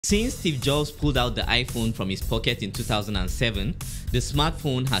Since Steve Jobs pulled out the iPhone from his pocket in 2007, the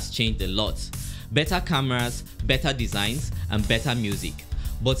smartphone has changed a lot. Better cameras, better designs, and better music.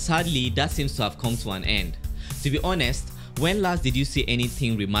 But sadly, that seems to have come to an end. To be honest, when last did you see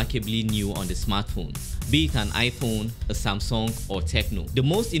anything remarkably new on the smartphone? Be it an iPhone, a Samsung, or Techno. The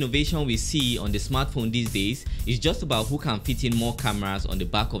most innovation we see on the smartphone these days is just about who can fit in more cameras on the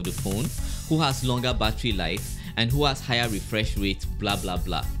back of the phone, who has longer battery life, and who has higher refresh rate, blah blah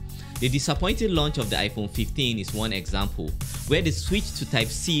blah. The disappointing launch of the iPhone 15 is one example, where the switch to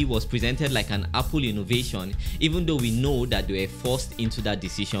Type-C was presented like an Apple innovation, even though we know that they were forced into that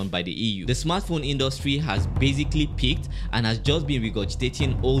decision by the EU. The smartphone industry has basically peaked and has just been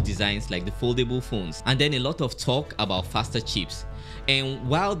regurgitating old designs like the foldable phones, and then a lot of talk about faster chips. And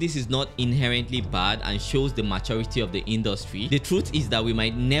while this is not inherently bad and shows the maturity of the industry, the truth is that we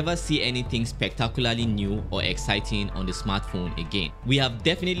might never see anything spectacularly new or exciting on the smartphone again. We have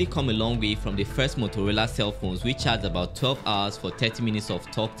definitely come a long way from the first Motorola cell phones, which charged about 12 hours for 30 minutes of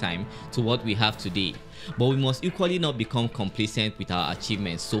talk time, to what we have today. But we must equally not become complacent with our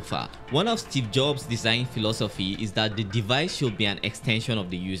achievements so far. One of Steve Jobs' design philosophy is that the device should be an extension of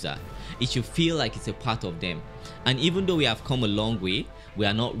the user. It should feel like it's a part of them. And even though we have come a long way, we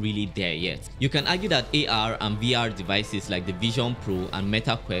are not really there yet. You can argue that AR and VR devices like the Vision Pro and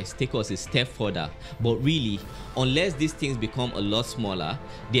Meta Quest take us a step further, but really, unless these things become a lot smaller,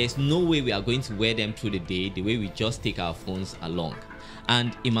 there is no way we are going to wear them through the day the way we just take our phones along.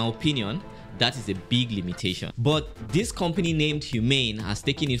 And in my opinion, that is a big limitation. But this company named Humane has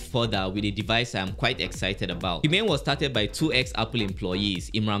taken it further with a device I am quite excited about. Humane was started by two ex-Apple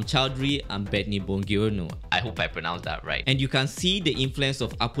employees, Imran Chowdhury and Bethany Bongiorno. I hope I pronounced that right. And you can see the influence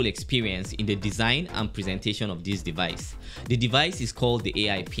of Apple experience in the design and presentation of this device. The device is called the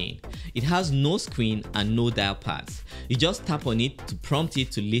AI Pin. It has no screen and no dial pads. You just tap on it to prompt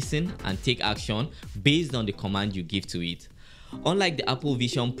it to listen and take action based on the command you give to it. Unlike the Apple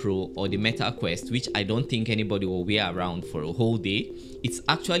Vision Pro or the Meta Quest, which I don't think anybody will wear around for a whole day, it's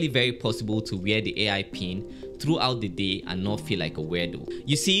actually very possible to wear the AI Pin throughout the day and not feel like a weirdo.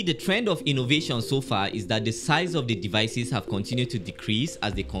 You see, the trend of innovation so far is that the size of the devices have continued to decrease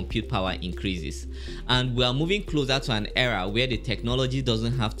as the compute power increases. And we are moving closer to an era where the technology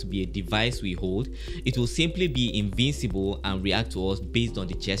doesn't have to be a device we hold, it will simply be invincible and react to us based on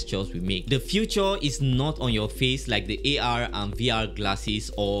the gestures we make. The future is not on your face like the AR and VR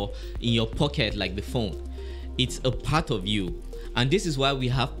glasses or in your pocket like the phone. It's a part of you. And this is why we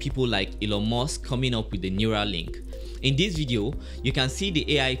have people like Elon Musk coming up with the Neuralink. In this video, you can see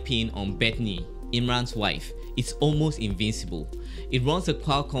the AI Pin on Bethany, Imran's wife. It's almost invincible. It runs a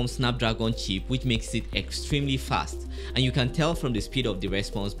Qualcomm Snapdragon chip, which makes it extremely fast, and you can tell from the speed of the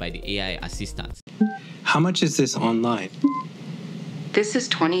response by the AI assistant. How much is this online? This is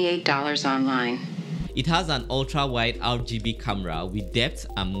 $28 online. It has an ultra-wide RGB camera with depth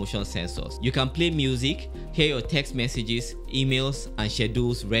and motion sensors. You can play music, hear your text messages, emails, and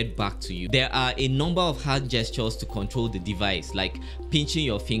schedules read back to you. There are a number of hand gestures to control the device, like pinching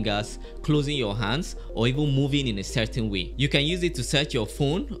your fingers, closing your hands, or even moving in a certain way. You can use it to search your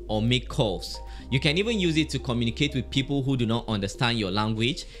phone or make calls. You can even use it to communicate with people who do not understand your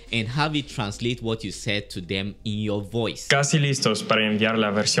language and have it translate what you said to them in your voice. Casi listos para enviar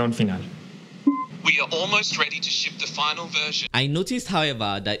la versión final. We are almost ready to ship the final version. I noticed,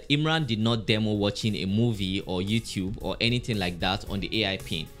 however, that Imran did not demo watching a movie or YouTube or anything like that on the AI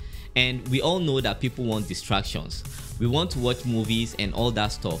Pin. And we all know that people want distractions. We want to watch movies and all that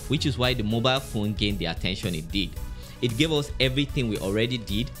stuff, which is why the mobile phone gained the attention it did. It gave us everything we already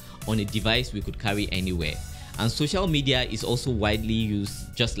did on a device we could carry anywhere. And social media is also widely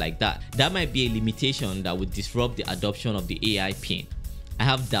used just like that. That might be a limitation that would disrupt the adoption of the AI Pin. I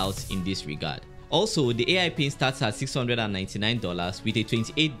have doubts in this regard. Also, the AI Pin starts at $699 with a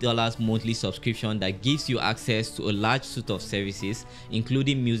 $28 monthly subscription that gives you access to a large suite of services,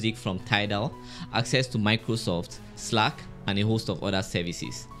 including music from Tidal, access to Microsoft, Slack, and a host of other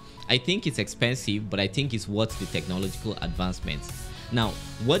services. I think it's expensive, but I think it's worth the technological advancements. Now,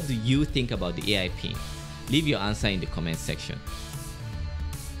 what do you think about the AI Pin? Leave your answer in the comment section.